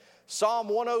Psalm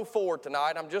 104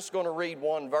 tonight. I'm just going to read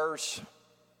one verse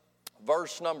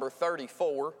number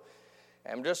 34.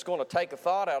 I'm just going to take a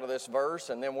thought out of this verse,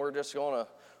 and then we're just going to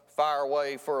fire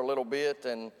away for a little bit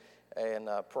and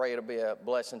pray it'll be a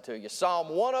blessing to you. Psalm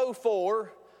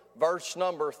 104, verse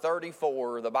number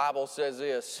 34, the Bible says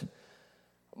this: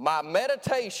 "My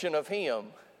meditation of him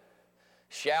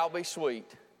shall be sweet.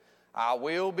 I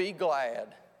will be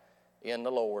glad in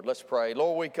the Lord." Let's pray.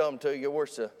 Lord, we come to you. We're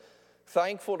so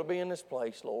thankful to be in this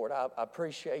place, Lord. I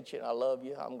appreciate you and I love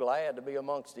you. I'm glad to be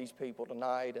amongst these people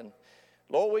tonight. And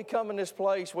Lord, we come in this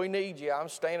place. We need you. I'm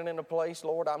standing in a place,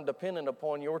 Lord, I'm dependent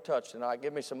upon your touch tonight.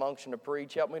 Give me some unction to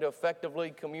preach. Help me to effectively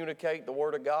communicate the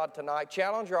Word of God tonight.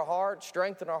 Challenge our hearts,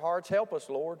 strengthen our hearts. Help us,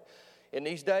 Lord, in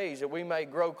these days that we may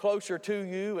grow closer to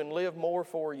you and live more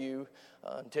for you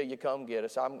until you come get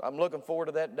us. I'm looking forward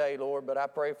to that day, Lord, but I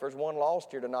pray if there's one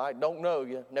lost here tonight, don't know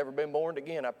you, never been born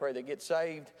again, I pray they get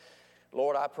saved.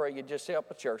 Lord, I pray you just help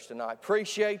the church tonight.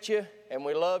 Appreciate you, and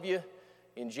we love you.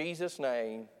 In Jesus'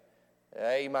 name,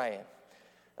 amen.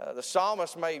 The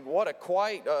psalmist made what a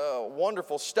quite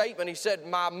wonderful statement. He said,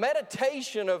 "My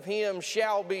meditation of him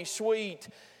shall be sweet.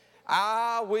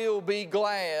 I will be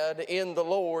glad in the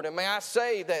Lord." And may I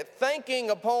say that thinking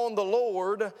upon the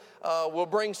Lord will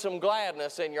bring some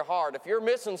gladness in your heart. If you're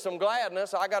missing some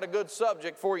gladness, I got a good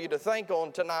subject for you to think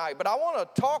on tonight. But I want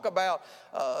to talk about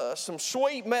some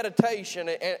sweet meditation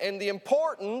and the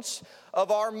importance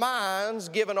of our minds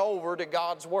given over to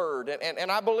God's Word.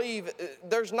 And I believe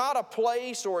there's not a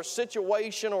place or a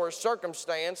situation or a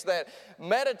circumstance that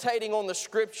meditating on the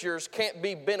Scriptures can't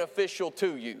be beneficial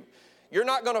to you. You're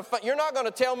not going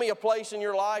to tell me a place in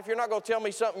your life. You're not going to tell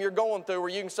me something you're going through where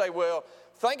you can say, well,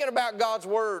 thinking about God's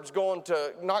Word's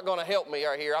not going to help me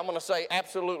right here. I'm going to say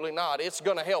absolutely not. It's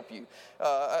going to help you.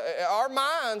 Our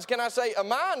minds, can I say, a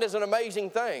mind is an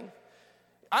amazing thing.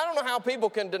 I don't know how people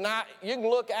can deny. You can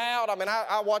look out. I mean,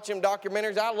 I watch them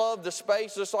documentaries. I love the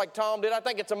space just like Tom did. I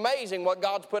think it's amazing what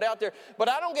God's put out there. But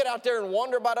I don't get out there and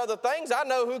wonder about other things. I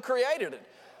know who created it.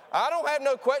 I don't have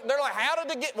no question. They're like, how did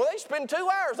they get? Well, they spend 2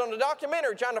 hours on the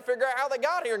documentary trying to figure out how they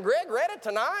got here. And Greg read it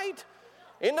tonight.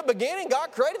 In the beginning,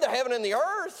 God created the heaven and the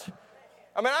earth.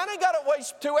 I mean, I ain't got to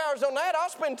waste 2 hours on that. I'll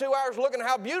spend 2 hours looking at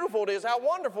how beautiful it is, how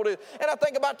wonderful it is. And I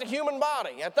think about the human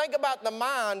body. I think about the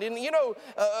mind. And, you know,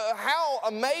 how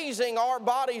amazing our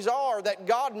bodies are that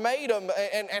God made them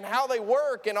and how they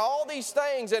work and all these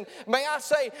things. And may I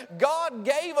say, God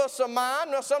gave us a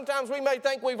mind. Now, sometimes we may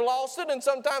think we've lost it, and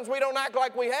sometimes we don't act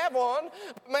like we have one.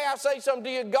 May I say something to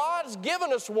you? God's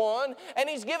given us one, and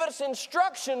He's given us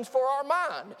instructions for our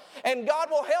mind. And God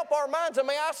will help our minds. And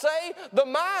may I say, the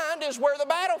mind is where the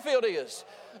battlefield is.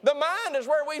 The mind is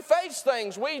where we face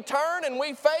things. We turn and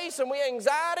we face and we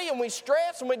anxiety and we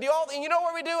stress and we do all. And you know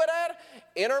where we do it at?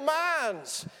 In our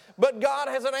minds. But God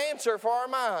has an answer for our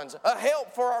minds, a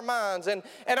help for our minds. And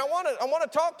I want to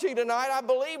talk to you tonight. I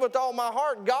believe with all my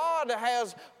heart, God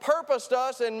has purposed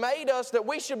us and made us that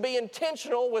we should be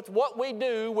intentional with what we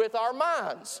do with our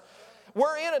minds.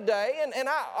 We're in a day, and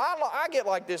I get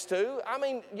like this too. I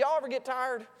mean, y'all ever get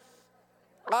tired?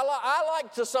 I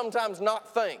like to sometimes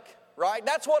not think, right?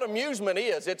 That's what amusement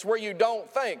is. It's where you don't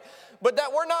think. But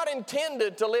that we're not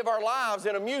intended to live our lives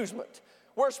in amusement.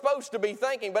 We're supposed to be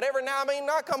thinking. But every now and then,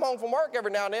 I come home from work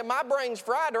every now and then, my brain's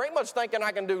fried. There ain't much thinking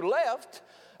I can do left.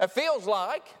 It feels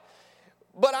like.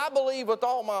 But I believe with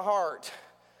all my heart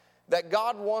that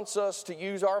God wants us to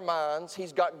use our minds.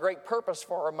 He's got great purpose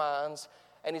for our minds,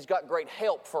 and He's got great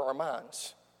help for our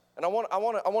minds. And I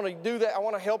want to do that. I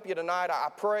want to help you tonight. I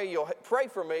pray you'll pray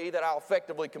for me that I'll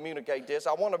effectively communicate this.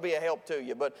 I want to be a help to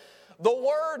you. But the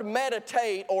word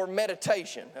meditate or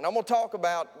meditation, and I'm going to talk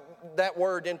about that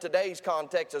word in today's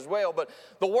context as well, but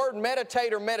the word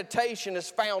meditate or meditation is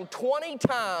found 20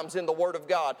 times in the Word of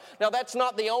God. Now, that's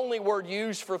not the only word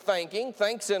used for thinking.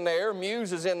 Think's in there,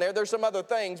 muse is in there. There's some other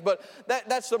things, but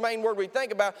that's the main word we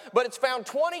think about. But it's found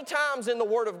 20 times in the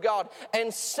Word of God,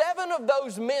 and 7 of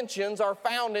those mentions are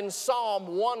found in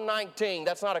Psalm 119.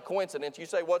 That's not a coincidence. You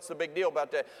say, what's the big deal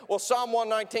about that? Well, Psalm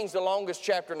 119 is the longest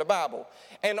chapter in the Bible,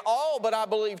 and all but I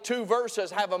believe 2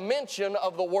 verses have a mention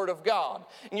of the Word of God.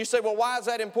 And you say, well, why is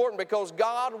that important? Because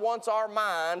God wants our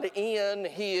mind in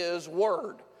His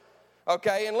Word.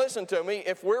 Okay, and listen to me.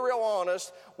 If we're real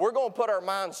honest, we're going to put our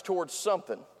minds towards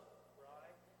something.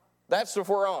 That's if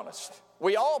we're honest.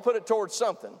 We all put it towards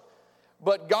something.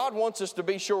 But God wants us to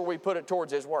be sure we put it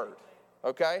towards His Word.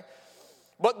 Okay?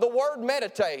 But the word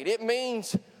meditate, it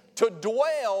means to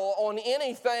dwell on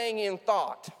anything in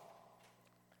thought.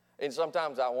 And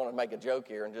sometimes I want to make a joke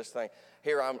here and just think,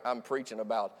 here I'm preaching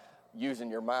about using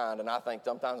your mind. And I think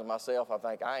sometimes of myself, I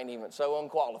think I ain't even so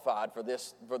unqualified for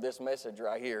this message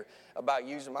right here about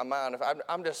using my mind.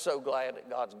 I'm just so glad that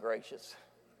God's gracious.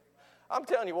 I'm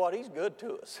telling you what, He's good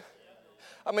to us.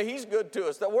 I mean, He's good to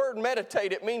us. The word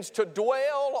meditate, it means to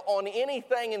dwell on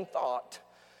anything in thought,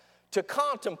 to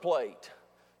contemplate,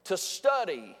 to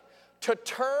study, to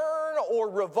turn or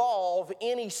revolve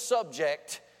any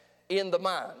subject in the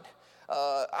mind.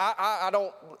 I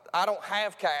don't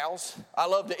have cows. I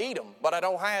love to eat them, but I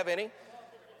don't have any.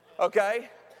 Okay?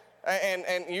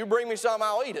 And you bring me some,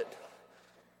 I'll eat it.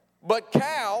 But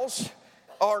cows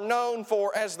are known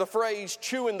for, as the phrase,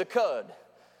 chewing the cud.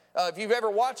 If you've ever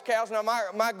watched cows, now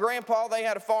my grandpa, they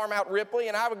had a farm out Ripley,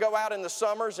 and I would go out in the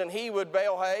summers, and he would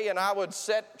bale hay, and I would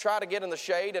try to get in the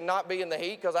shade and not be in the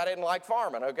heat because I didn't like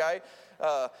farming, okay?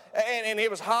 And it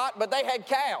was hot, but they had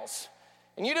cows.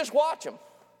 And you just watch them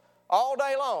all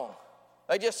day long.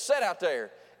 They just sit out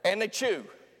there, and they chew.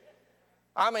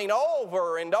 I mean,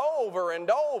 over and over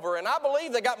and over. And I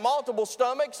believe they got multiple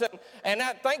stomachs, and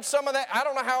I think some of that, I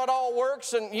don't know how it all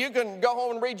works, and you can go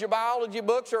home and read your biology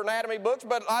books or anatomy books,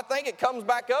 but I think it comes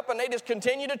back up, and they just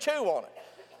continue to chew on it.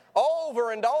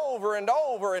 Over and over and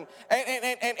over. And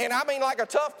I mean, like a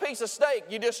tough piece of steak,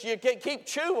 you keep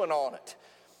chewing on it.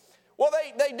 Well,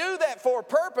 they do that for a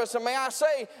purpose, and may I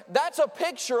say, that's a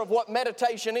picture of what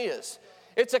meditation is.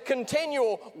 It's a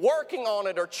continual working on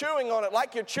it or chewing on it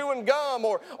like you're chewing gum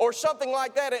or something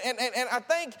like that. And I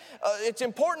think it's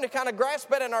important to kind of grasp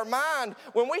that in our mind.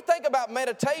 When we think about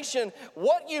meditation,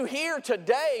 what you hear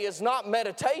today is not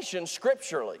meditation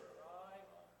scripturally.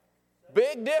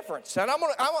 Big difference. And I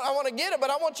want to get it, but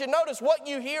I want you to notice what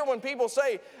you hear when people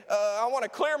say, I want to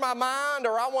clear my mind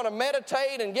or I want to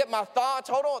meditate and get my thoughts.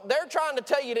 Hold on. They're trying to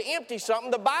tell you to empty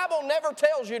something. The Bible never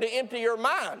tells you to empty your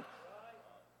mind.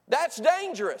 That's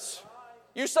dangerous.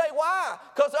 You say, why?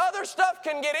 Because other stuff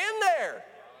can get in there.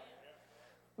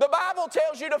 The Bible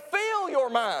tells you to fill your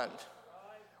mind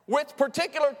with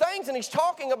particular things, and He's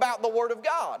talking about the Word of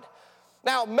God.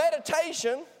 Now,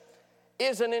 meditation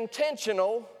is an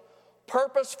intentional,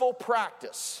 purposeful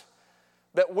practice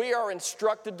that we are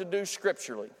instructed to do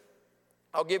scripturally.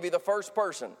 I'll give you the first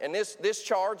person, and this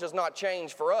charge has not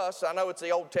changed for us. I know it's the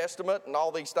Old Testament and all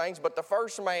these things, but the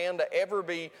first man to ever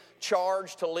be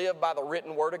charged to live by the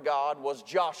written word of God was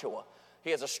Joshua.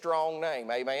 He has a strong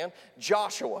name, amen?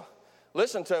 Joshua.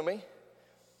 Listen to me.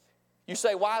 You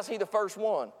say, why is he the first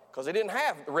one? Because he didn't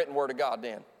have the written word of God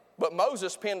then. But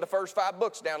Moses penned the first 5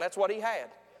 books down. That's what he had.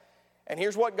 And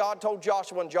here's what God told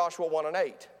Joshua in Joshua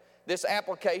 1:8. This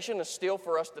application is still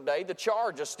for us today. The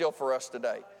charge is still for us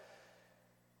today.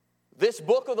 This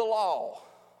book of the law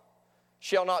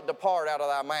shall not depart out of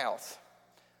thy mouth,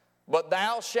 but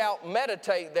thou shalt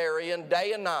meditate therein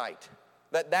day and night,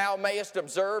 that thou mayest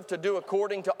observe to do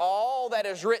according to all that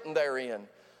is written therein.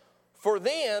 For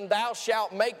then thou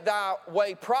shalt make thy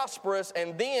way prosperous,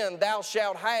 and then thou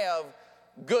shalt have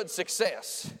good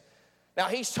success. Now,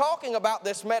 he's talking about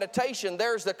this meditation.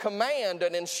 There's the command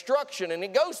and instruction, and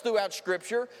it goes throughout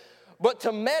Scripture, but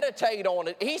to meditate on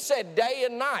it, he said day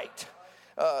and night.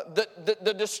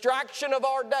 The distraction of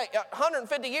our day.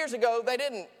 150 years ago, they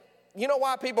didn't. You know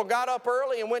why people got up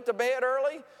early and went to bed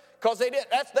early? Because they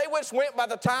just went by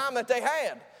the time that they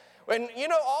had. And you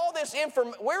know, all this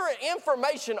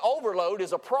information overload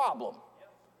is a problem.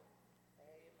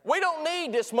 We don't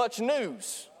need this much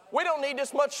news. We don't need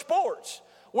this much sports.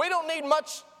 We don't need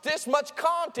this much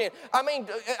content. I mean,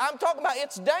 I'm talking about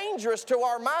it's dangerous to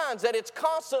our minds that it's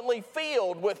constantly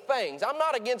filled with things. I'm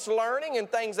not against learning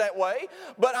and things that way,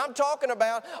 but I'm talking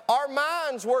about our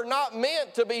minds were not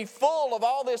meant to be full of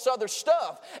all this other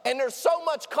stuff. And there's so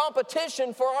much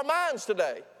competition for our minds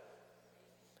today.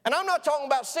 And I'm not talking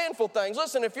about sinful things.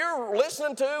 Listen, if you're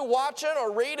listening to, watching,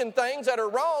 or reading things that are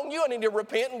wrong, you need to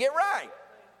repent and get right.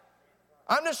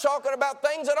 I'm just talking about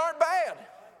things that aren't bad.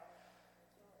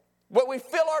 But we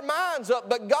fill our minds up.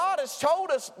 But God has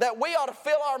told us that we ought to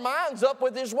fill our minds up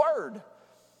with His Word.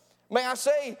 May I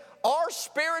say, our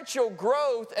spiritual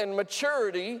growth and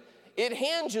maturity, it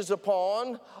hinges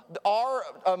upon our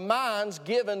minds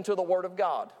given to the Word of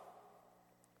God.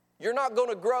 You're not going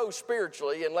to grow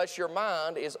spiritually unless your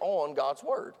mind is on God's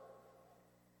Word.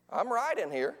 I'm right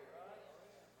in here.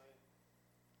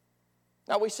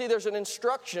 Now we see there's an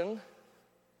instruction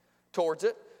towards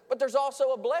it, but there's also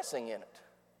a blessing in it.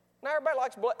 Now, everybody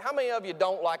likes how many of you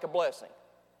don't like a blessing?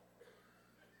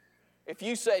 If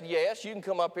you said yes, you can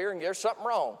come up here and there's something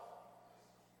wrong.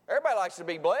 Everybody likes to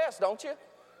be blessed, don't you?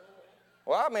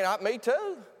 Well, I mean, me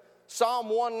too. Psalm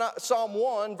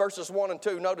 1, verses 1 and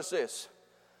 2, notice this.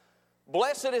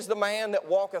 Blessed is the man that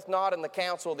walketh not in the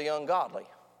counsel of the ungodly,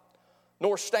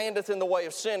 nor standeth in the way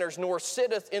of sinners, nor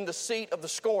sitteth in the seat of the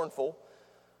scornful.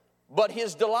 But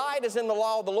his delight is in the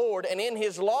law of the Lord, and in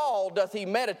his law doth he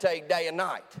meditate day and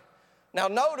night. Now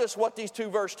notice what these two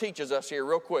verses teaches us here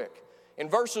real quick. In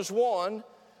verses 1,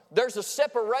 there's a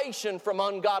separation from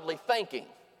ungodly thinking.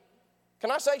 Can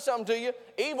I say something to you?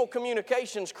 Evil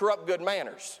communications corrupt good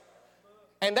manners.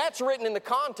 And that's written in the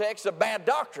context of bad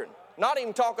doctrine. Not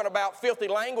even talking about filthy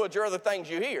language or other things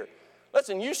you hear.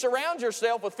 Listen, you surround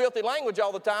yourself with filthy language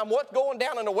all the time, what's going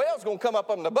down in the well is going to come up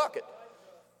in the bucket.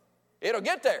 It'll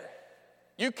get there.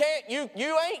 You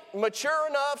ain't mature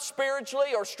enough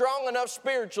spiritually or strong enough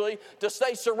spiritually to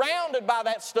stay surrounded by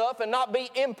that stuff and not be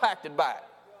impacted by it.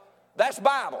 That's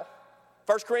Bible.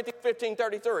 1 Corinthians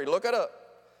 15:33. Look it up.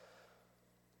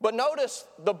 But notice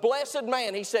the blessed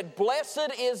man. He said,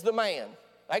 blessed is the man.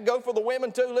 I go for the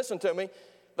women too. Listen to me.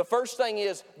 The first thing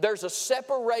is there's a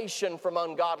separation from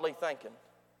ungodly thinking.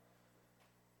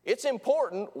 It's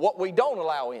important what we don't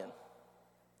allow in.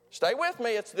 Stay with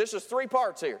me. This is three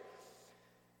parts here.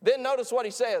 Then notice what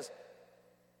he says.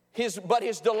 But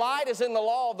his delight is in the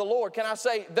law of the Lord. Can I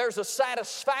say there's a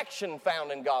satisfaction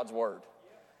found in God's word?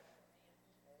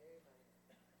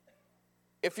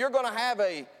 If you're going to have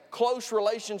a close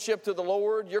relationship to the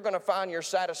Lord, you're going to find your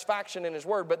satisfaction in his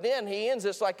word. But then he ends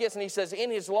this like this, and he says, in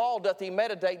his law doth he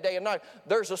meditate day and night.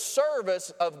 There's a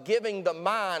service of giving the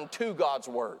mind to God's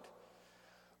word.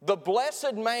 The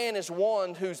blessed man is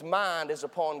one whose mind is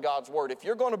upon God's word. If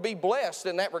you're going to be blessed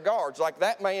in that regards, like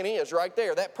that man is right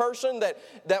there, that person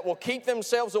that will keep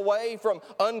themselves away from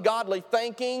ungodly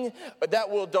thinking, that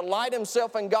will delight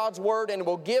himself in God's word and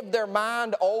will give their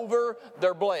mind over,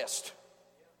 they're blessed.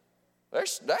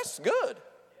 That's good.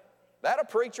 That'll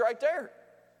preach right there.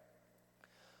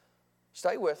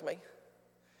 Stay with me.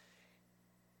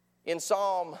 In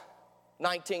Psalm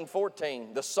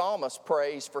 19:14, the psalmist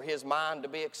prays for his mind to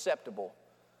be acceptable.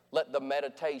 Let the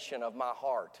meditation of my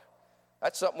heart.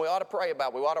 That's something we ought to pray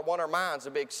about. We ought to want our minds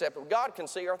to be acceptable. God can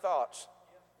see our thoughts.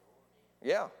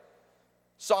 Yeah.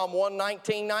 Psalm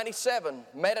 119:97,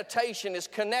 meditation is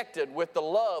connected with the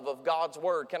love of God's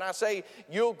word. Can I say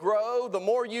you'll grow the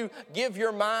more you give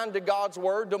your mind to God's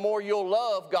word, the more you'll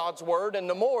love God's word, and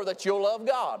the more that you'll love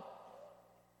God.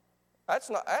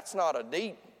 That's not a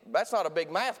big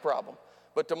math problem.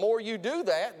 But the more you do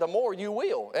that, the more you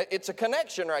will. It's a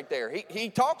connection right there. He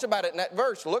talks about it in that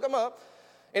verse. Look them up.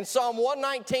 In Psalm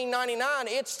 119:99,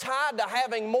 it's tied to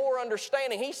having more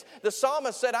understanding. The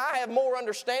psalmist said, I have more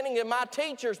understanding than my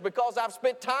teachers because I've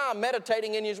spent time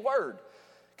meditating in his word.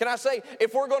 Can I say,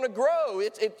 if we're going to grow,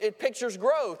 it pictures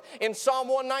growth. In Psalm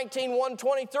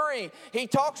 119:123, he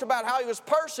talks about how he was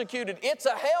persecuted. It's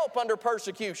a help under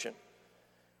persecution.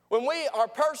 When we are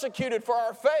persecuted for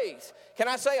our faith, can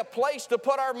I say a place to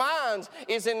put our minds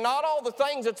is in not all the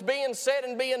things that's being said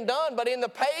and being done, but in the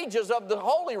pages of the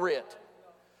Holy Writ.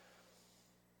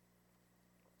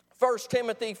 1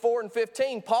 Timothy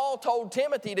 4:15, Paul told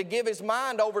Timothy to give his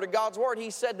mind over to God's word. He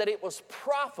said that it was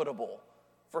profitable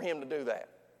for him to do that.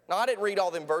 Now, I didn't read all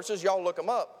them verses. Y'all look them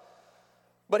up.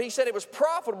 But he said it was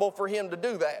profitable for him to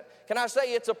do that. Can I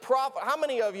say it's a profit? How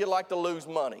many of you like to lose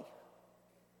money?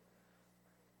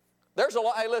 There's a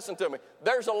lot. Hey, listen to me.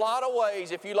 There's a lot of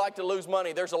ways, if you like to lose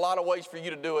money, there's a lot of ways for you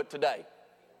to do it today.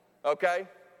 Okay?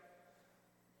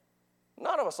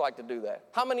 None of us like to do that.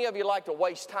 How many of you like to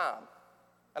waste time?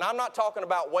 And I'm not talking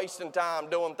about wasting time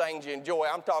doing things you enjoy.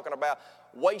 I'm talking about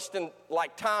wasting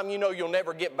like time you know you'll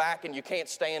never get back and you can't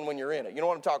stand when you're in it. You know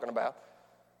what I'm talking about?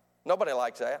 Nobody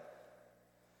likes that.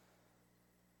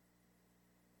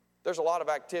 There's a lot of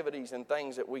activities and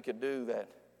things that we could do that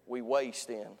we waste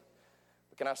in.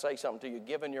 But can I say something to you?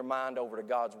 Giving your mind over to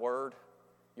God's word,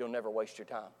 you'll never waste your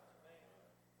time.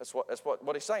 That's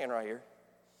what he's saying right here.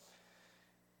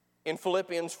 In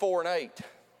Philippians 4:8,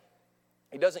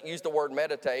 he doesn't use the word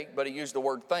meditate, but he used the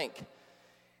word think.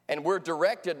 And we're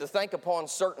directed to think upon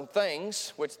certain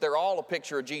things, which they're all a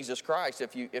picture of Jesus Christ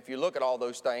if you look at all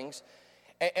those things.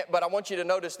 But I want you to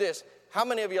notice this. How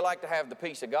many of you like to have the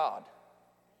peace of God?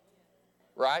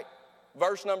 Right?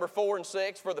 Verse number 4 and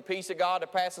 6, for the peace of God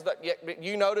that passes,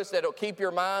 you notice that it'll keep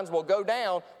your minds will go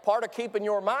down. Part of keeping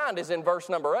your mind is in verse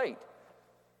number 8.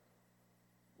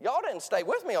 Y'all didn't stay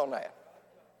with me on that.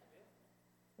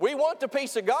 We want the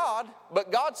peace of God,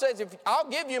 but God says, I'll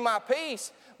give you my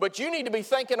peace, but you need to be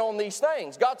thinking on these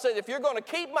things. God says, if you're going to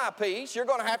keep my peace, you're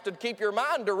going to have to keep your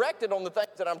mind directed on the things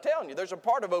that I'm telling you. There's a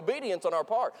part of obedience on our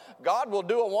part. God will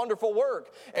do a wonderful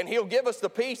work, and he'll give us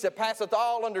the peace that passeth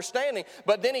all understanding,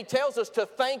 but then he tells us to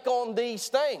think on these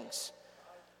things.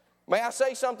 May I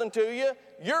say something to you?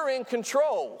 You're in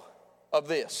control of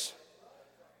this.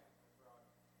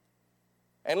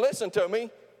 And listen to me.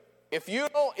 If you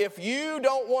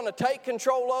don't want to take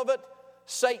control of it,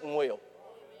 Satan will.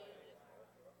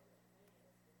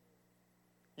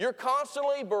 You're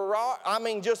constantly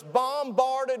just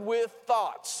bombarded with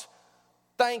thoughts,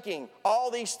 thinking, all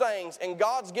these things. And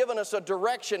God's given us a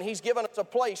direction. He's given us a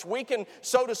place. We can,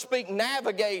 so to speak,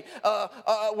 navigate.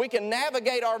 We can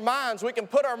navigate our minds. We can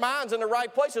put our minds in the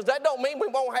right places. That don't mean we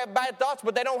won't have bad thoughts,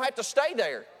 but they don't have to stay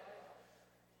there.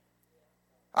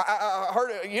 I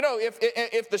heard,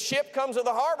 if the ship comes to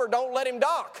the harbor, don't let him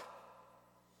dock.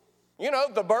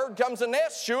 If the bird comes to the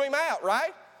nest, shoo him out,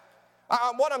 right?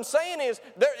 What I'm saying is,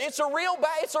 it's a real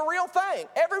thing.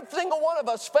 Every single one of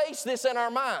us face this in our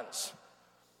minds.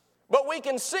 But we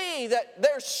can see that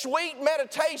there's sweet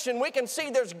meditation. We can see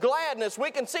there's gladness.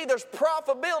 We can see there's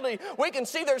profitability. We can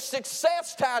see there's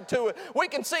success tied to it. We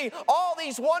can see all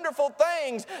these wonderful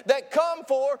things that come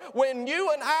for when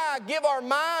you and I give our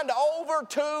mind over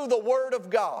to the Word of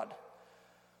God.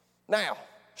 Now,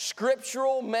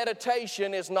 scriptural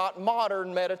meditation is not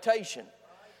modern meditation.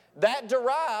 That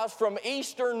derives from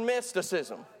Eastern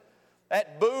mysticism.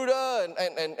 That Buddha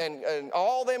and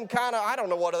all them kind of, I don't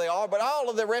know what they are, but all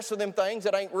of the rest of them things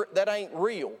that ain't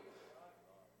real.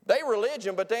 They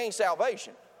religion, but they ain't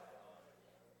salvation.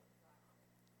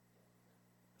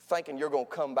 Thinking you're going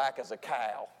to come back as a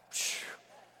cow.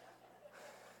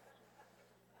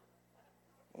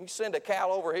 You send a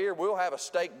cow over here, we'll have a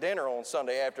steak dinner on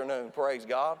Sunday afternoon, praise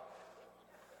God.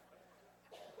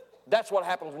 That's what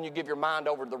happens when you give your mind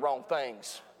over to the wrong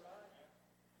things.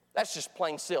 That's just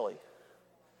plain silly.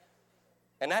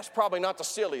 And that's probably not the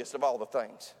silliest of all the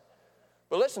things.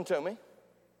 But listen to me.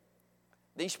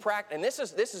 And this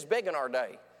is big in our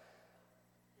day.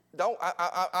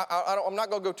 I'm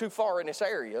not going to go too far in this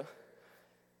area.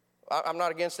 I'm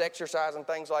not against exercise and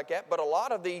things like that. But a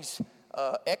lot of these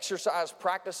exercise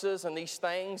practices and these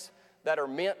things that are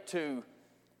meant to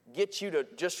get you to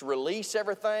just release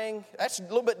everything, that's a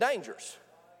little bit dangerous.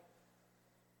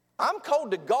 I'm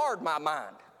told to guard my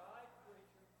mind.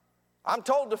 I'm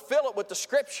told to fill it with the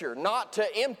Scripture, not to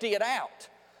empty it out,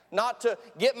 not to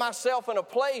get myself in a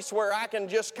place where I can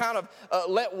just kind of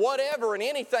let whatever and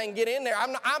anything get in there.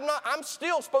 I'm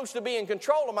still supposed to be in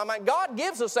control of my mind. God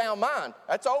gives a sound mind.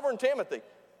 That's over in Timothy.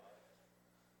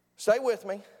 Stay with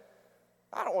me.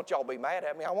 I don't want y'all to be mad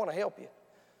at me. I want to help you.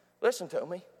 Listen to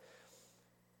me.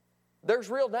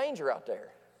 There's real danger out there.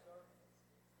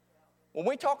 When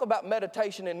we talk about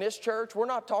meditation in this church, we're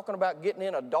not talking about getting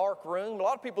in a dark room. A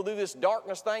lot of people do this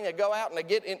darkness thing. They go out and they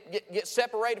get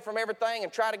separated from everything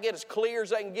and try to get as clear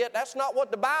as they can get. That's not what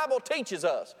the Bible teaches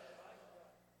us.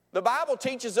 The Bible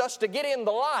teaches us to get in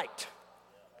the light.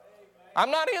 I'm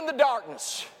not in the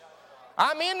darkness.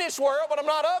 I'm in this world, but I'm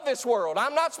not of this world.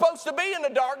 I'm not supposed to be in the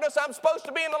darkness. I'm supposed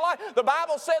to be in the light. The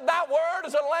Bible said, "Thy word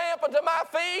is a lamp unto my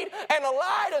feet and a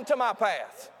light unto my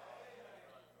path."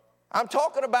 I'm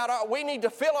talking about we need to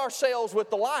fill ourselves with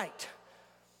the light.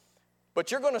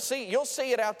 But you'll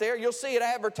see it out there. You'll see it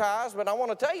advertised, but I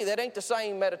want to tell you that ain't the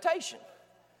same meditation.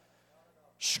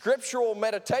 Scriptural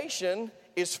meditation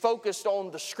is focused on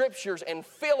the Scriptures and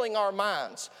filling our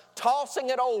minds, tossing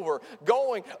it over,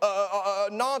 going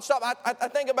nonstop. I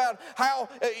think about how,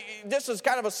 this is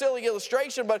kind of a silly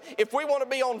illustration, but if we want to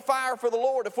be on fire for the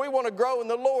Lord, if we want to grow in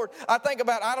the Lord, I think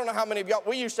about, I don't know how many of y'all,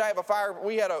 we used to have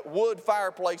we had a wood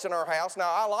fireplace in our house.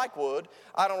 Now, I like wood.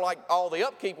 I don't like all the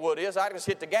upkeep wood is. I just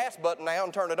hit the gas button now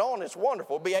and turn it on. It's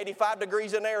wonderful. It'll be 85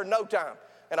 degrees in there in no time,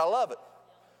 and I love it.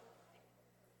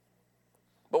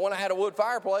 But when I had a wood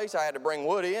fireplace, I had to bring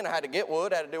wood in, I had to get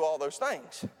wood, I had to do all those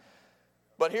things.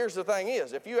 But here's the thing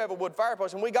is, if you have a wood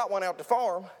fireplace, and we got one out to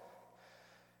farm,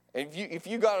 and if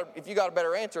you got a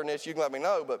better answer than this, you can let me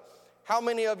know, but how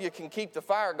many of you can keep the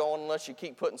fire going unless you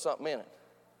keep putting something in it?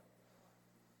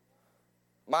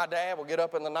 My dad will get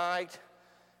up in the night,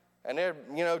 and there,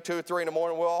 2 or 3 in the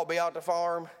morning, we'll all be out to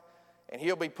farm, and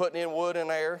he'll be putting in wood in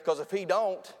there, because if he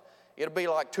don't, it'll be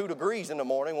like 2 degrees in the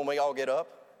morning when we all get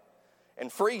up.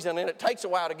 And freezing, and it takes a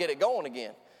while to get it going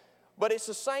again. But it's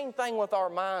the same thing with our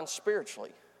minds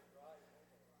spiritually.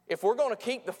 If we're going to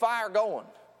keep the fire going,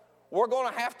 we're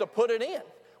going to have to put it in.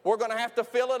 We're going to have to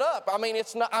fill it up.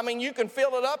 You can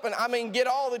fill it up and get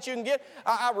all that you can get.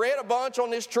 I read a bunch on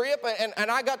this trip,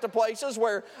 and I got to places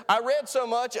where I read so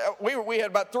much. We had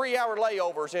about 3-hour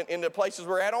layovers in the places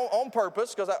we're at on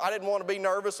purpose, because I didn't want to be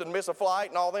nervous and miss a flight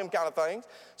and all them kind of things.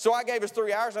 So I gave us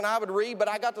 3 hours, and I would read, but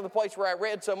I got to the place where I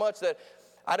read so much that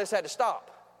I just had to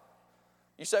stop.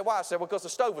 You say, why? I said, well, because the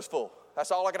stove was full. That's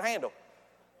all I could handle.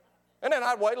 And then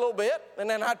I'd wait a little bit, and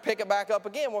then I'd pick it back up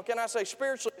again. Well, can I say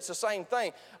spiritually, it's the same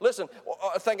thing. Listen,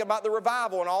 think about the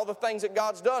revival and all the things that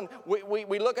God's done.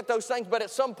 We look at those things, but at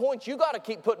some point, you got to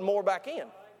keep putting more back in.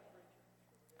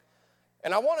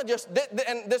 And I want to just,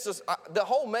 and this is, the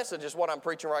whole message is what I'm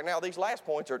preaching right now. These last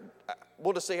points are,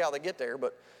 we'll just see how they get there,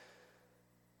 but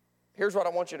here's what I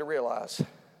want you to realize.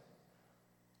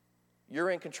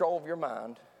 You're in control of your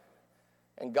mind,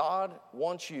 and God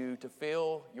wants you to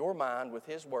fill your mind with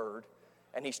His Word,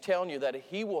 and He's telling you that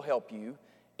He will help you.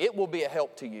 It will be a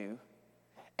help to you,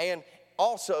 and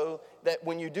also that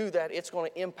when you do that, it's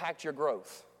going to impact your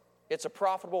growth. It's a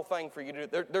profitable thing for you to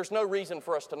do. There's no reason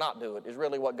for us to not do it, is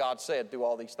really what God said through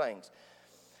all these things.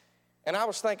 And I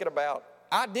was thinking about,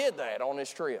 I did that on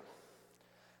this trip.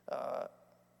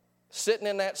 Sitting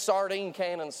in that sardine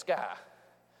can in the sky.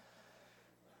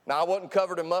 Now, I wasn't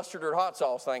covered in mustard or hot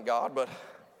sauce, thank God, but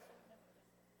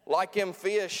like them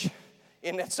fish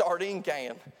in that sardine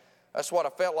can, that's what I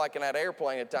felt like in that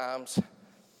airplane at times.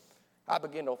 I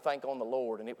began to think on the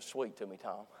Lord, and it was sweet to me,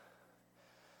 Tom.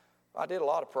 I did a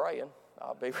lot of praying.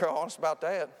 I'll be real honest about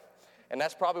that. And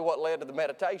that's probably what led to the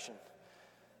meditation.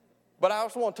 But I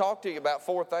also want to talk to you about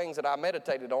 4 things that I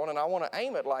meditated on, and I want to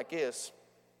aim it like this.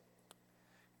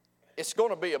 It's going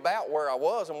to be about where I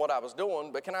was and what I was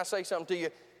doing, but can I say something to you?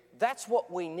 That's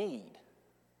what we need.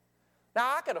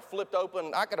 Now, I could have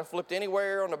flipped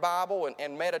anywhere on the Bible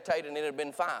and meditated, and it would have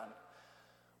been fine.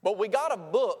 But we got a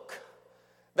book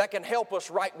that can help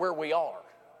us right where we are,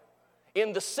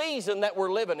 in the season that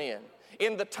we're living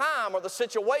in the time or the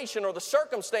situation or the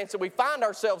circumstance that we find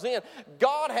ourselves in.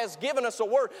 God has given us a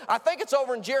word. I think it's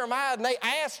over in Jeremiah, and they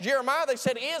asked Jeremiah, they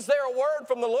said, is there a word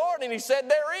from the Lord? And he said,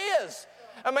 there is.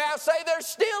 And may I say, there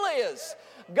still is.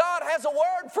 God has a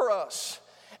word for us.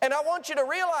 And I want you to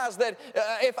realize that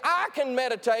if I can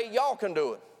meditate, y'all can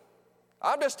do it.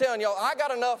 I'm just telling y'all, I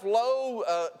got enough low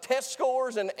test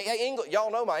scores in English.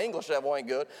 Y'all know my English level ain't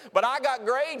good, but I got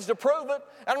grades to prove it,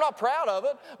 and I'm not proud of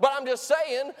it, but I'm just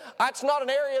saying, it's not an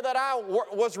area that I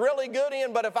was really good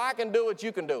in, but if I can do it,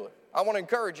 you can do it. I want to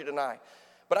encourage you tonight.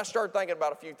 But I started thinking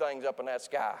about a few things up in that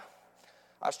sky.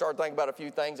 I started thinking about a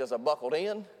few things as I buckled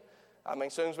in. I mean,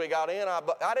 as soon as we got in,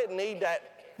 I didn't need that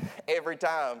every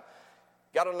time.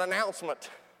 Got an announcement,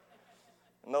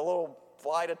 and the little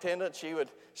flight attendant, she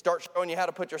would start showing you how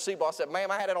to put your seatbelt. I said,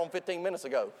 ma'am, I had it on 15 minutes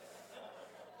ago.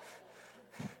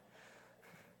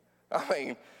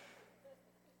 But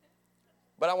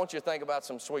I want you to think about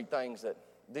some sweet things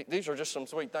these are just some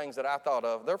sweet things that I thought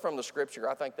of. They're from the Scripture.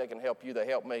 I think they can help you. They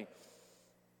help me.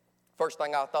 First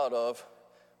thing I thought of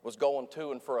was going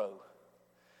to and fro.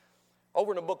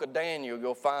 Over in the book of Daniel,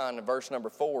 you'll find in verse number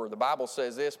 4, the Bible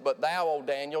says this, but thou, O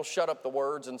Daniel, shut up the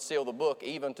words and seal the book,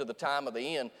 even to the time of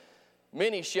the end.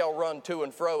 Many shall run to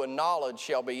and fro, and knowledge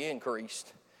shall be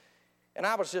increased. And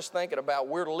I was just thinking about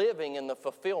we're living in the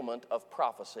fulfillment of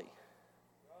prophecy.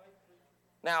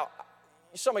 Now,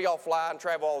 some of y'all fly and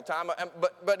travel all the time,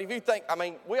 but if you think,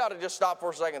 we ought to just stop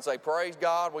for a second and say, praise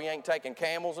God, we ain't taking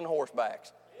camels and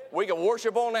horsebacks. We can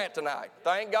worship on that tonight.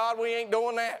 Thank God we ain't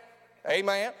doing that.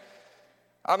 Amen.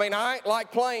 I ain't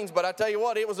like planes, but I tell you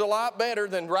what, it was a lot better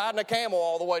than riding a camel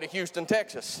all the way to Houston,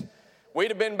 Texas.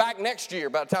 We'd have been back next year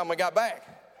by the time we got back.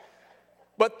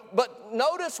 But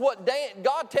notice what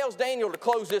God tells Daniel to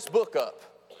close this book up.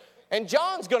 And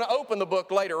John's going to open the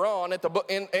book later on in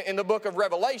the book of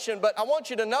Revelation, but I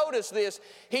want you to notice this.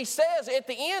 He says at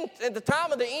the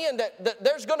time of the end, that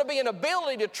there's going to be an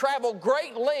ability to travel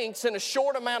great lengths in a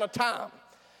short amount of time.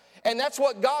 And that's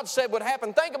what God said would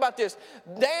happen. Think about this.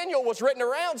 Daniel was written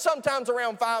sometimes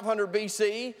around 500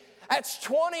 BC. That's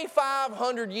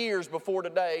 2,500 years before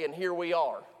today, and here we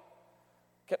are.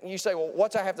 You say, well,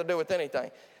 what's that have to do with anything?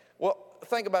 Well,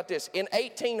 think about this. In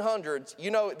 1800s,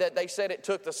 you know that they said it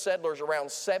took the settlers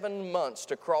around 7 months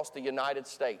to cross the United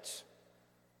States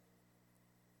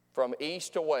from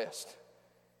east to west.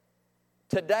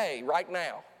 Today, right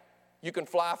now, you can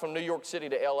fly from New York City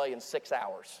to LA in 6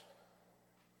 hours.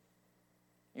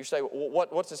 You say, well,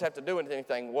 what's this have to do with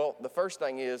anything? Well, the first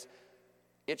thing is,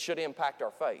 it should impact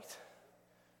our faith.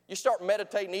 You start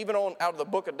meditating even on out of the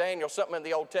book of Daniel, something in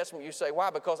the Old Testament, you say, why?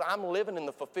 Because I'm living in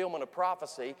the fulfillment of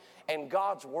prophecy, and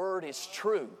God's word is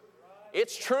true.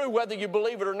 It's true whether you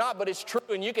believe it or not, but it's true,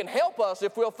 and you can help us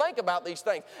if we'll think about these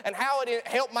things and how it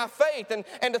helped my faith.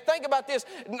 And to think about this,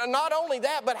 not only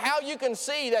that, but how you can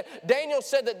see that Daniel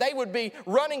said that they would be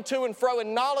running to and fro,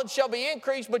 and knowledge shall be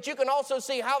increased, but you can also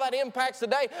see how that impacts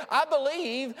today. I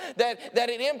believe that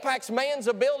it impacts man's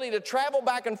ability to travel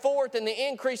back and forth, and the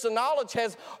increase of knowledge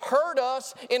has hurt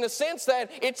us in the sense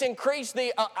that it's increased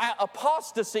the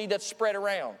apostasy that's spread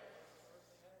around.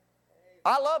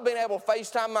 I love being able to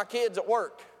FaceTime my kids at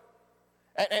work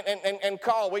and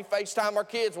call. We FaceTime our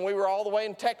kids when we were all the way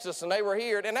in Texas and they were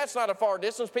here. And that's not a far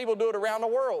distance. People do it around the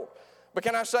world. But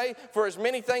can I say, for as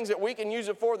many things that we can use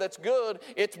it for that's good,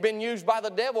 it's been used by the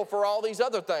devil for all these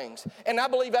other things. And I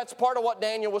believe that's part of what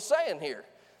Daniel was saying here.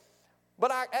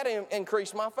 But that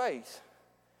increased my faith.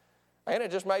 And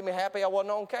it just made me happy I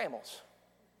wasn't on camels.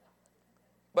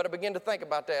 But I began to think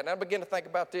about that, and I began to think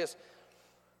about this.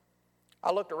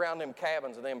 I looked around them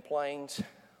cabins and them planes,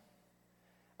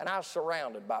 and I was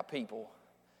surrounded by people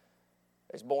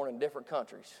that's born in different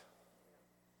countries,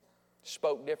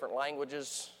 spoke different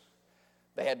languages,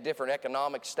 they had different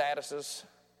economic statuses,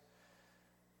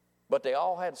 but they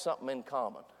all had something in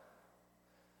common,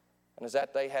 and is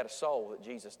that they had a soul that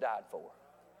Jesus died for.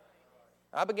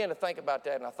 I began to think about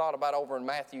that, and I thought about over in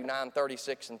Matthew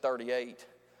 9:36 and 38.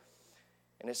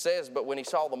 And it says, but when he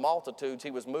saw the multitudes,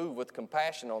 he was moved with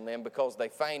compassion on them because they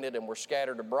fainted and were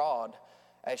scattered abroad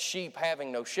as sheep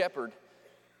having no shepherd.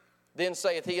 Then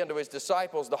saith he unto his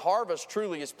disciples, the harvest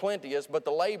truly is plenteous, but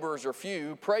the laborers are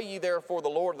few. Pray ye therefore the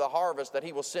Lord of the harvest that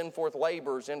he will send forth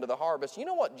laborers into the harvest. You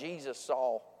know what Jesus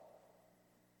saw?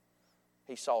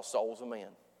 He saw souls of men.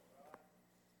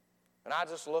 And I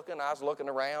was looking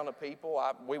around at people.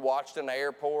 We watched in the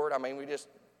airport.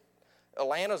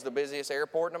 Atlanta's the busiest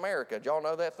airport in America. Did y'all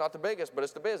know that? It's not the biggest, but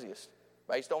it's the busiest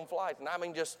based on flights.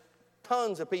 And just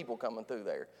tons of people coming through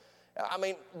there.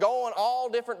 Going all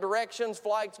different directions,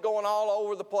 flights going all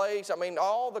over the place.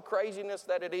 All the craziness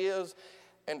that it is.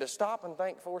 And to stop and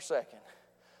think for a second,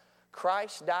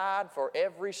 Christ died for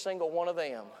every single one of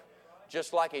them,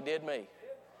 just like he did me.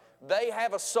 They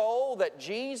have a soul that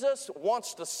Jesus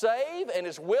wants to save and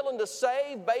is willing to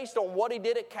save based on what he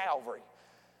did at Calvary.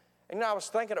 And I was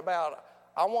thinking about,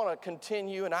 I want to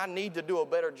continue and I need to do a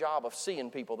better job of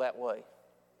seeing people that way.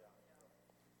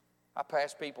 I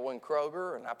pass people in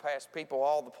Kroger and I pass people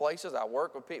all the places. I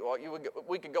work with people.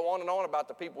 We could go on and on about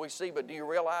the people we see, but do you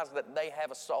realize that they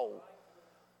have a soul?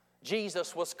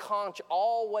 Jesus was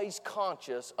always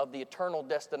conscious of the eternal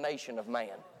destination of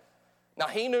man. Now,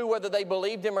 he knew whether they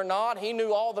believed him or not. He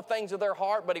knew all the things of their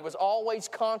heart, but he was always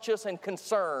conscious and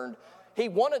concerned. He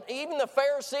wanted, even the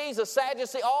Pharisees, the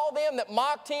Sadducees, all them that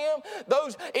mocked him,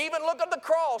 even look at the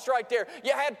cross right there.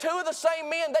 You had two of the same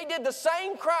men, they did the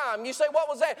same crime. You say, what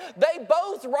was that? They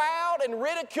both riled and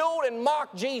ridiculed and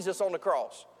mocked Jesus on the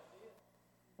cross.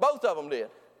 Both of them did.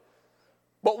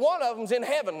 But one of them's in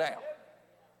heaven now.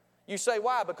 You say,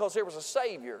 why? Because there was a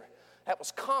Savior that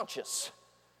was conscious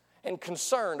and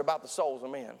concerned about the souls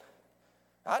of men.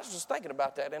 I was just thinking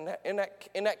about that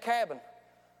in that cabin.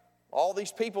 All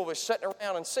these people were sitting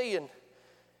around and seeing.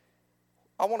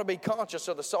 I want to be conscious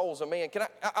of the souls of men.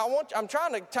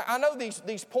 I know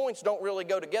these points don't really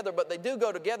go together, but they do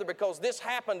go together because this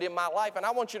happened in my life, and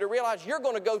I want you to realize you're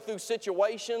going to go through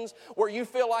situations where you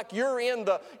feel like you're in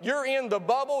the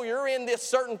bubble, you're in this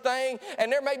certain thing,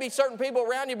 and there may be certain people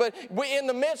around you, but in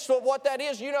the midst of what that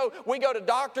is, we go to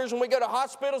doctors and we go to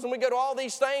hospitals and we go to all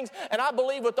these things, and I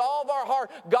believe with all of our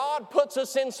heart, God puts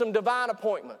us in some divine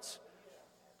appointments.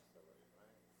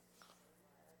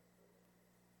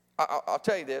 I'll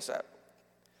tell you this.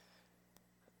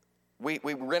 We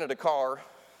rented a car,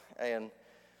 and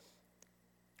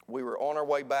we were on our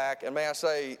way back. And may I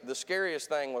say, the scariest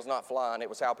thing was not flying. It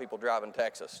was how people drive in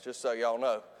Texas, just so y'all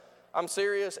know. I'm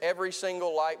serious. Every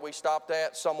single light we stopped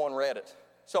at, someone ran it.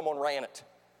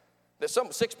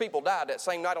 6 people died that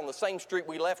same night on the same street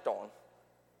we left on.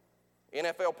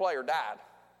 NFL player died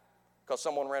because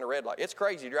someone ran a red light. It's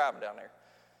crazy driving down there.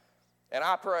 And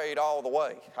I prayed all the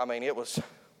way. It was...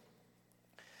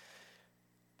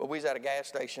 But we was at a gas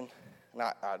station, and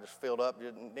I just filled up,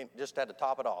 just had to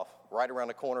top it off, right around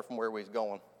the corner from where we was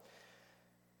going.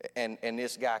 And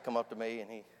this guy come up to me,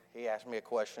 and he asked me a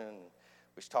question, and we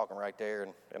was talking right there.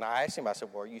 And I asked him, I said,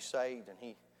 well, are you saved? And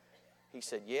he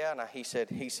said, yeah. And he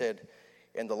said,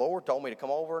 and the Lord told me to come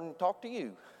over and talk to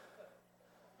you.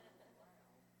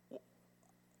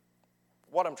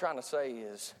 What I'm trying to say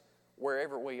is,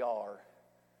 wherever we are,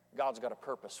 God's got a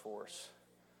purpose for us.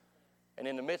 And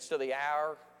in the midst of the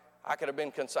hour, I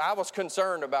was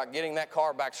concerned about getting that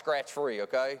car back scratch-free,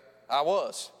 okay? I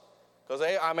was.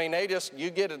 Because you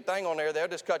get a thing on there, they'll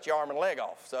just cut your arm and leg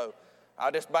off. So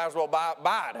I just might as well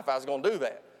buy it if I was going to do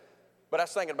that. But I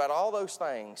was thinking about all those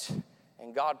things,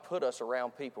 and God put us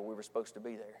around people we were supposed to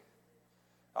be there.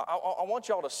 I want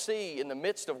y'all to see in the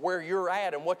midst of where you're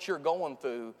at and what you're going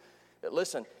through, that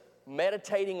listen,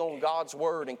 meditating on God's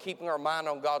Word and keeping our mind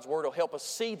on God's Word will help us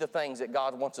see the things that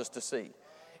God wants us to see.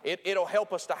 It'll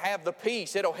help us to have the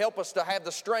peace. It'll help us to have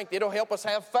the strength. It'll help us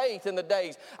have faith in the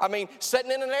days.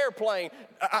 Sitting in an airplane,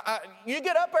 you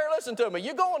get up there, listen to me.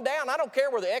 You're going down, I don't care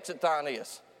where the exit sign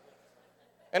is.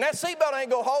 And that seatbelt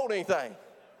ain't going to hold anything,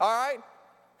 all right?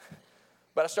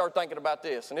 But I started thinking about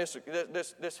this, and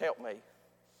this helped me.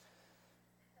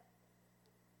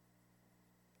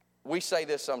 We say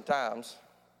this sometimes,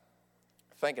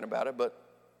 thinking about it, but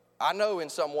I know in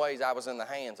some ways I was in the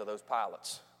hands of those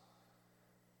pilots.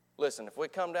 Listen, if we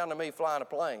come down to me flying a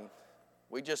plane,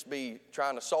 we'd just be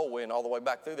trying to soul win all the way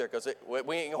back through there because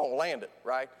we ain't going to land it,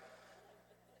 right?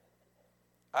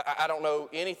 I don't know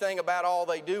anything about all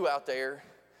they do out there,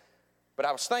 but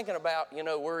I was thinking about,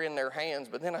 we're in their hands,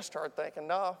 but then I started thinking,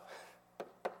 no,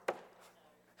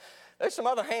 there's some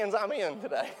other hands I'm in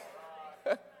today.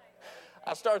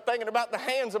 I started thinking about the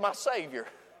hands of my Savior.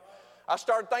 I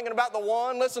started thinking about the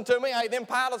one, listen to me, hey, them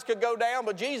pilots could go down,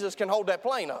 but Jesus can hold that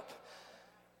plane up.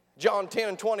 John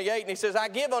 10:28, and he says, I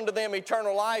give unto them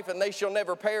eternal life, and they shall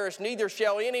never perish, neither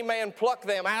shall any man pluck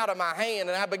them out of my hand.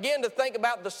 And I began to think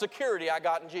about the security I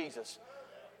got in Jesus.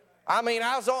 I mean,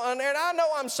 I was on, and I know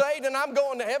I'm saved, and I'm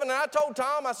going to heaven. And I told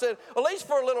Tom, I said, at least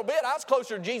for a little bit, I was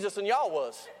closer to Jesus than y'all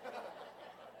was.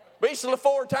 Basically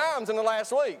 4 times in the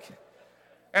last week.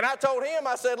 And I told him,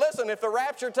 I said, listen, if the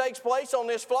rapture takes place on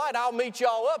this flight, I'll meet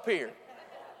y'all up here.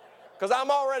 Because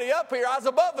I'm already up here. I was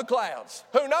above the clouds.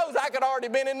 Who knows? I could already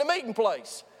been in the meeting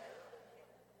place.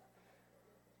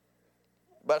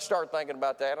 But I started thinking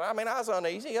about that. And I was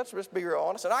uneasy. Let's just be real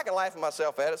honest. And I can laugh at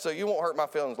myself at it, so you won't hurt my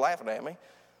feelings laughing at me.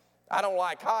 I don't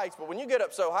like heights, but when you get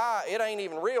up so high, it ain't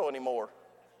even real anymore.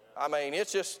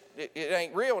 It's just, it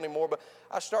ain't real anymore. But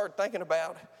I started thinking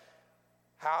about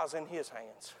how I was in his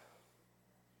hands.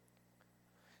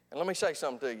 And let me say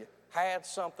something to you. Had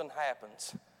something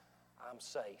happens, I'm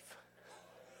safe.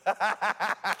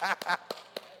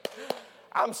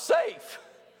 I'm safe.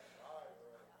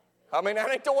 That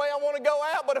ain't the way I want to go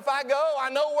out, but if I go, I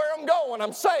know where I'm going.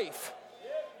 I'm safe.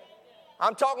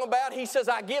 I'm talking about, he says,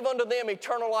 I give unto them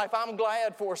eternal life. I'm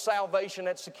glad for salvation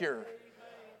that's secure.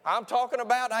 I'm talking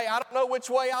about, hey, I don't know which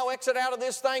way I'll exit out of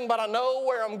this thing, but I know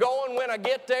where I'm going when I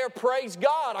get there. Praise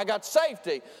God, I got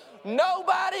safety.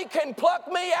 Nobody can pluck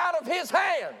me out of his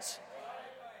hands.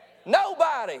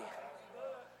 Nobody.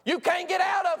 You can't get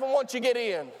out of them once you get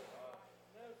in. I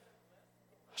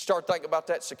started thinking about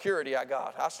that security I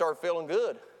got. I started feeling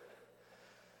good.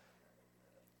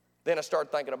 Then I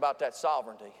started thinking about that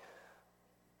sovereignty.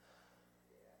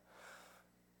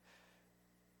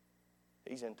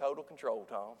 He's in total control,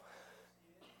 Tom.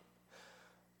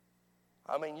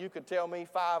 You could tell me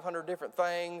 500 different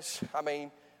things.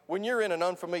 When you're in an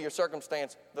unfamiliar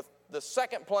circumstance, the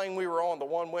second plane we were on, the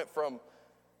one went from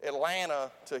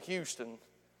Atlanta to Houston,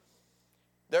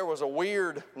 there was a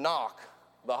weird knock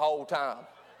the whole time.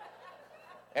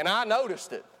 And I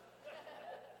noticed it.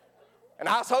 And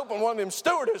I was hoping one of them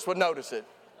stewardess would notice it.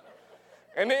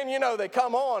 And then, they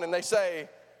come on and they say,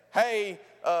 hey,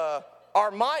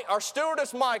 our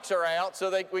stewardess mics are out,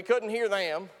 so we couldn't hear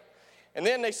them. And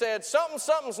then they said,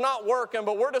 something's not working,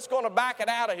 but we're just going to back it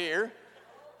out of here.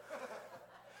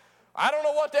 I don't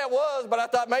know what that was, but I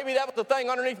thought maybe that was the thing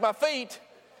underneath my feet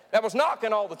that was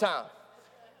knocking all the time.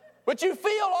 But you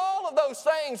feel all of those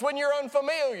things when you're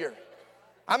unfamiliar.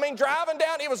 Driving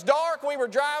down, it was dark, we were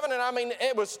driving, and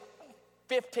it was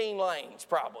 15 lanes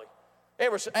probably.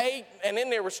 There was 8, and then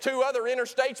there was 2 other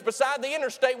interstates beside the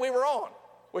interstate we were on,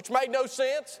 which made no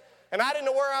sense. And I didn't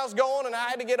know where I was going, and I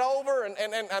had to get over, and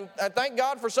I thank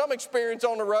God for some experience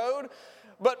on the road.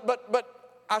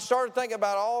 But I started thinking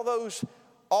about all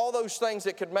those things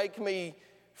that could make me,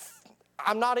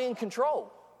 I'm not in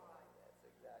control.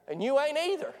 And you ain't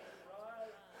either.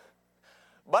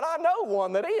 But I know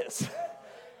one that is.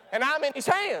 And I'm in his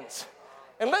hands.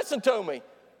 And listen to me.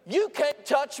 You can't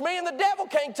touch me, and the devil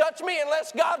can't touch me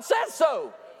unless God says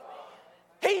so.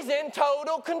 He's in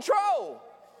total control.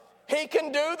 He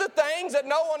can do the things that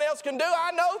no one else can do.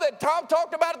 I know that Tom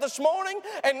talked about it this morning.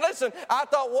 And listen, I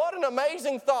thought, what an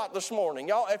amazing thought this morning.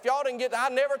 Y'all, if y'all didn't get, I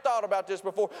never thought about this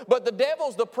before. But the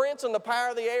devil's the prince and the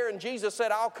power of the air. And Jesus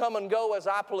said, I'll come and go as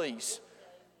I please.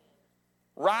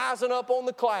 Rising up on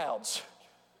the clouds.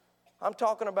 I'm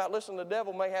talking about, listen, the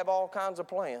devil may have all kinds of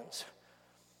plans.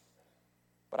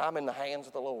 But I'm in the hands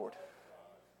of the Lord.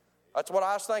 That's what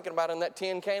I was thinking about in that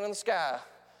tin can in the sky.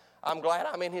 I'm glad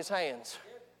I'm in his hands.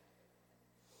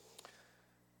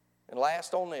 And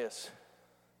last on this,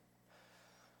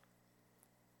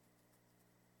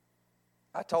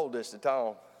 I told this to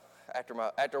Tom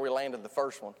after we landed the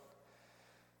first one.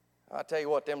 I tell you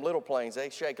what, them little planes, they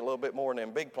shake a little bit more than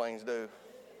them big planes do.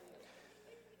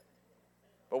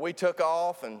 But we took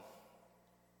off, and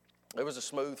it was a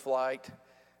smooth flight.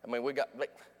 We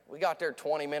got there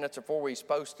 20 minutes before we were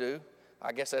supposed to.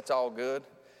 I guess that's all good.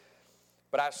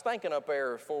 But I was thinking up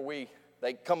there before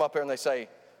they come up there and they say,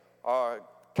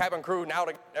 cabin crew now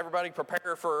to everybody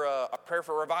prepare for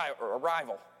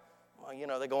arrival. Well, you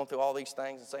know, they're going through all these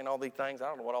things and saying all these things. I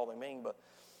don't know what all they mean, but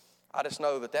I just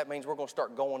know that means we're going to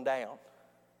start going down.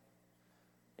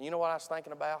 And you know what I was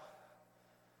thinking about?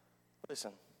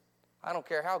 Listen, I don't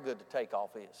care how good the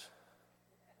takeoff is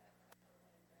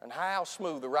and how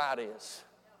smooth the ride is.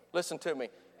 Listen to me.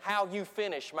 How you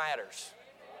finish matters.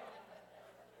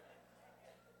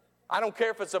 I don't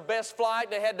care if it's the best flight,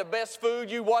 they had the best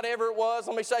food, whatever it was.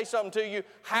 Let me say something to you.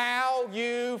 How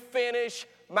you finish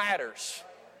matters.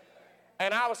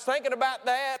 And I was thinking about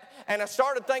that, and I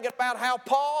started thinking about how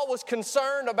Paul was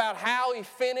concerned about how he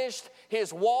finished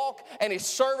his walk and his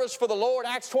service for the Lord.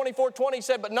 Acts 24:20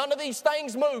 said, "But none of these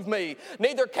things move me,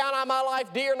 neither count I my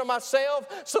life dear unto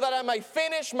myself, so that I may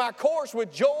finish my course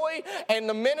with joy and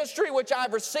the ministry which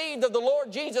I've received of the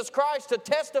Lord Jesus Christ to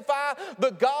testify the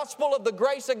gospel of the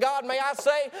grace of God." May I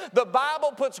say, the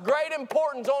Bible puts great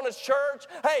importance on its church.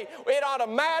 Hey, it ought to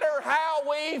matter how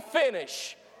we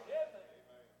finish.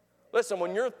 Listen,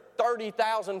 when you're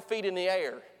 30,000 feet in the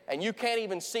air and you can't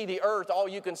even see the earth, all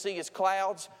you can see is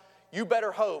clouds, you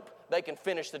better hope they can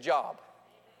finish the job.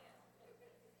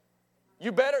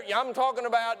 I'm talking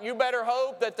about you better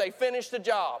hope that they finish the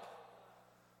job.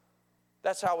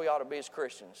 That's how we ought to be as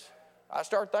Christians. I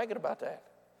started thinking about that.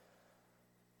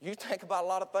 You think about a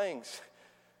lot of things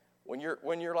when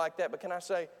you're like that, but can I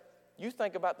say, you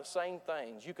think about the same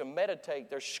things. You can meditate.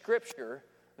 There's scripture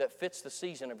that fits the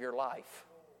season of your life.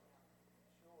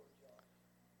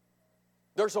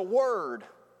 There's a word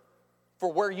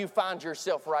for where you find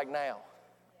yourself right now.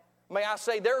 May I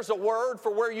say there's a word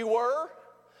for where you were,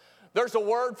 there's a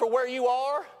word for where you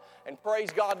are, and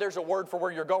praise God, there's a word for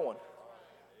where you're going.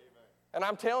 And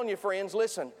I'm telling you, friends,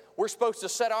 listen, we're supposed to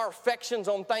set our affections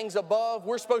on things above.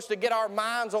 We're supposed to get our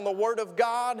minds on the Word of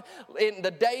God. In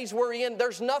the days we're in,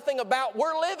 there's nothing about,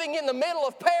 we're living in the middle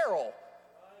of peril.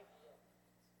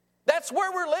 That's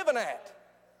where we're living at.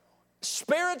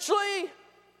 Spiritually,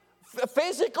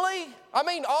 physically,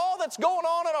 all that's going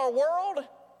on in our world,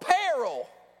 peril,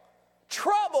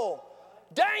 trouble,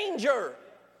 danger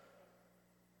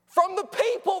from the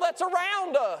people that's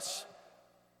around us.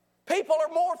 People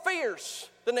are more fierce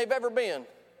than they've ever been.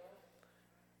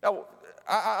 Now,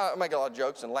 I make a lot of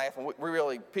jokes and laugh,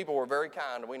 and people were very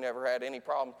kind, and we never had any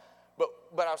problems.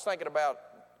 But I was thinking about,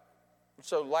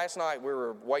 so last night we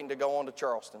were waiting to go on to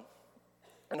Charleston.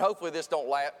 And hopefully this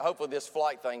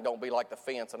flight thing don't be like the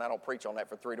fence, and I don't preach on that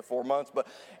for 3 to 4 months. But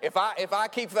if I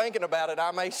keep thinking about it,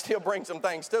 I may still bring some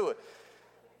things to it.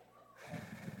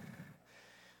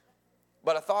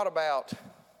 But I thought about,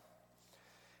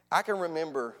 I can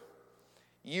remember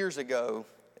years ago,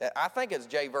 I think it's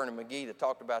J. Vernon McGee that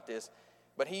talked about this,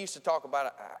 but he used to talk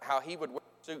about how he would wear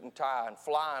a suit and tie, and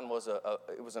flying was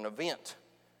an event.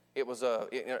 It was a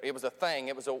thing.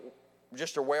 It was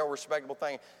just a well-respectable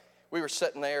thing. We were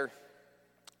sitting there,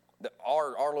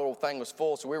 our little thing was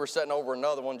full, so we were sitting over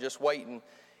another one just waiting,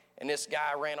 and this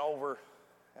guy ran over,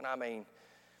 and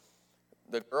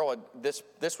the girl, this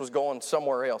was going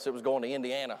somewhere else. It was going to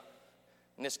Indiana.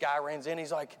 And this guy runs in,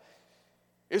 he's like,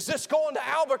 "Is this going to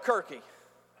Albuquerque?"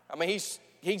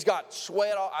 He's got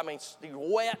sweat, he's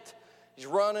wet, he's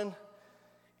running,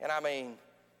 and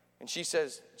she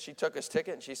says, she took his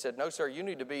ticket, and she said, "No, sir, you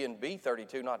need to be in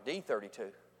B-32, not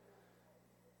D-32.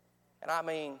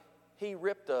 And he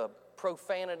ripped a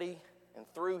profanity and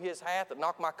threw his hat that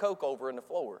knocked my Coke over in the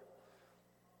floor.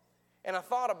 And I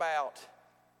thought about,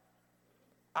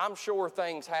 I'm sure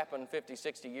things happened 50,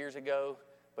 60 years ago,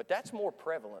 but that's more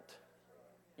prevalent.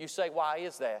 You say, why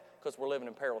is that? Because we're living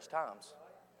in perilous times.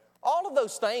 All of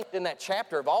those things in that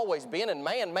chapter have always been in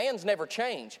man's never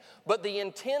changed. But the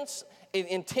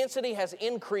intensity has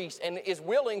increased and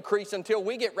will increase until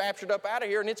we get raptured up out of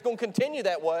here, and it's going to continue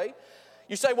that way.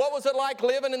 You say, what was it like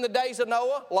living in the days of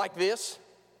Noah? Like this.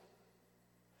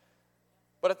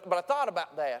 But I thought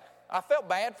about that. I felt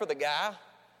bad for the guy.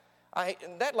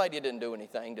 That lady didn't do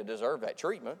anything to deserve that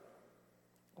treatment.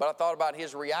 But I thought about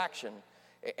his reaction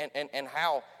and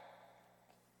how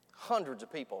hundreds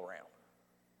of people around.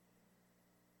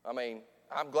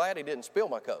 I'm glad he didn't spill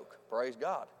my Coke. Praise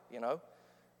God,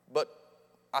 But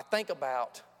I think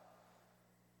about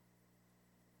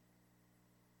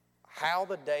how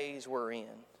the days we're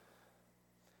in.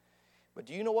 But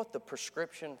do you know what the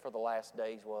prescription for the last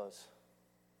days was?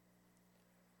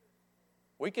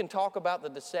 We can talk about the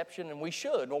deception, and we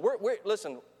should. Well,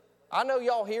 listen, I know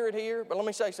y'all hear it here, but let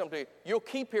me say something to you. You'll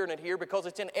keep hearing it here because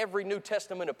it's in every New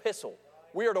Testament epistle.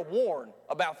 We are to warn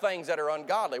about things that are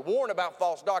ungodly, warn about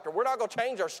false doctrine. We're not going to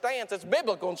change our stance. It's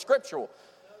biblical and scriptural.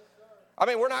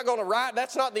 We're not going to write.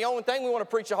 That's not the only thing. We want to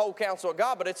preach the whole counsel of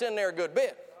God, but it's in there a good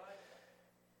bit.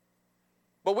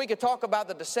 But we could talk about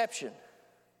the deception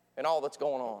and all that's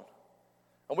going on.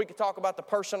 And we could talk about the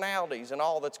personalities and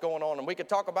all that's going on. And we could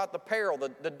talk about the peril,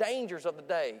 the dangers of the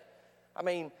day. I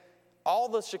mean, all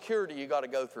the security you got to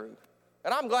go through.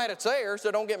 And I'm glad it's there,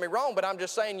 so don't get me wrong, but I'm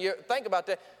just saying, you think about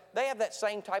that. They have that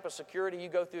same type of security you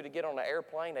go through to get on an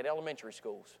airplane at elementary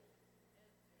schools.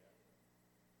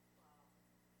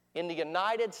 In the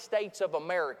United States of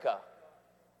America,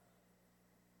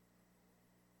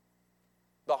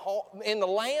 in the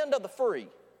land of the free,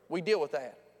 we deal with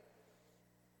that.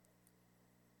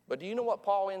 But do you know what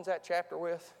Paul ends that chapter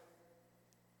with?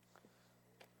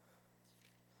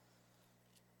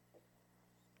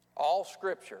 All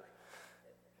Scripture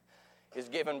is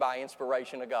given by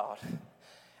inspiration of God.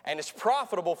 And it's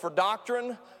profitable for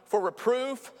doctrine, for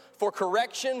reproof, for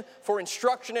correction, for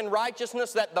instruction in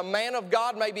righteousness, that the man of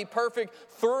God may be perfect,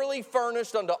 thoroughly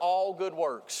furnished unto all good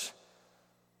works.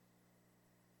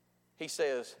 He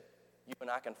says, you and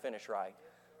I can finish right.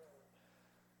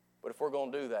 But if we're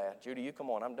going to do that, Judy, you come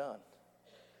on, I'm done.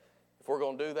 If we're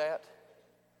going to do that,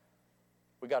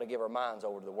 we got to give our minds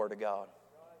over to the Word of God.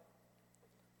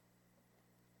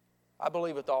 I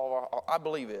believe I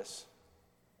believe this.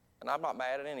 And I'm not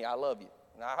mad at any. I love you.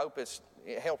 And I hope it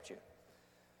helped you.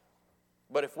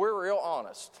 But if we're real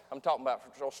honest, I'm talking about,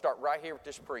 we'll start right here with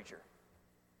this preacher.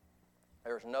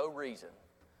 There's no reason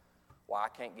why I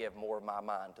can't give more of my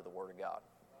mind to the Word of God.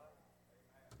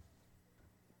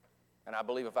 And I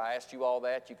believe if I asked you all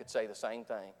that, you could say the same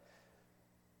thing.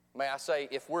 May I say,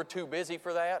 if we're too busy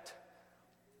for that,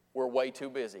 we're way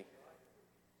too busy.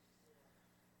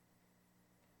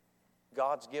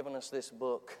 God's given us this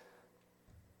book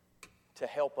to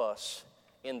help us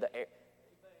in the air.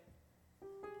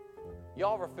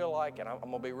 Y'all ever feel like, and I'm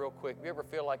going to be real quick, you ever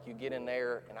feel like you get in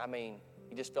there and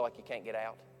you just feel like you can't get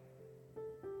out?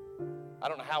 I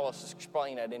don't know how else to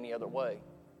explain that any other way.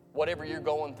 Whatever you're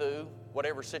going through,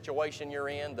 whatever situation you're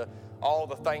in, all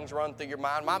the things run through your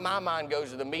mind. My mind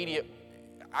goes to the immediate,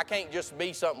 I can't just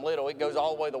be something little. It goes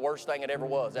all the way to the worst thing it ever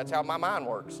was. That's how my mind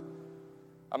works.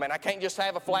 I can't just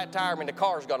have a flat tire and the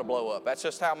car's got to blow up. That's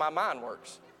just how my mind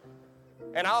works.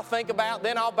 And I'll think about,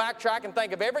 then I'll backtrack and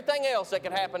think of everything else that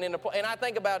could happen and I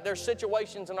think about there's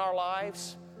situations in our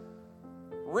lives,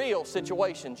 real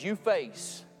situations you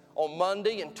face on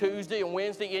Monday and Tuesday and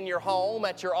Wednesday in your home,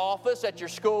 at your office, at your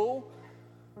school,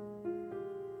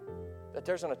 that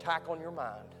there's an attack on your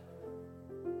mind.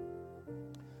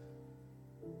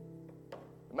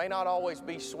 It may not always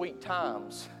be sweet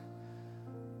times,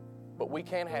 but we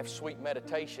can have sweet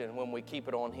meditation when we keep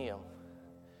it on Him.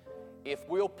 If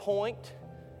we'll point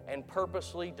and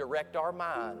purposely direct our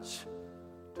minds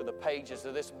to the pages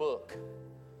of this book,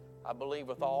 I believe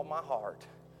with all my heart,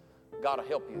 God will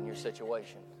help you in your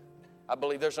situation. I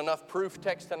believe there's enough proof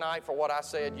text tonight for what I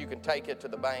said. You can take it to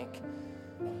the bank.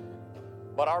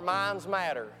 But our minds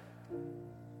matter,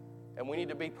 and we need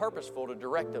to be purposeful to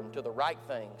direct them to the right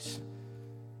things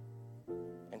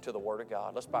and to the Word of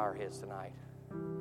God. Let's bow our heads tonight.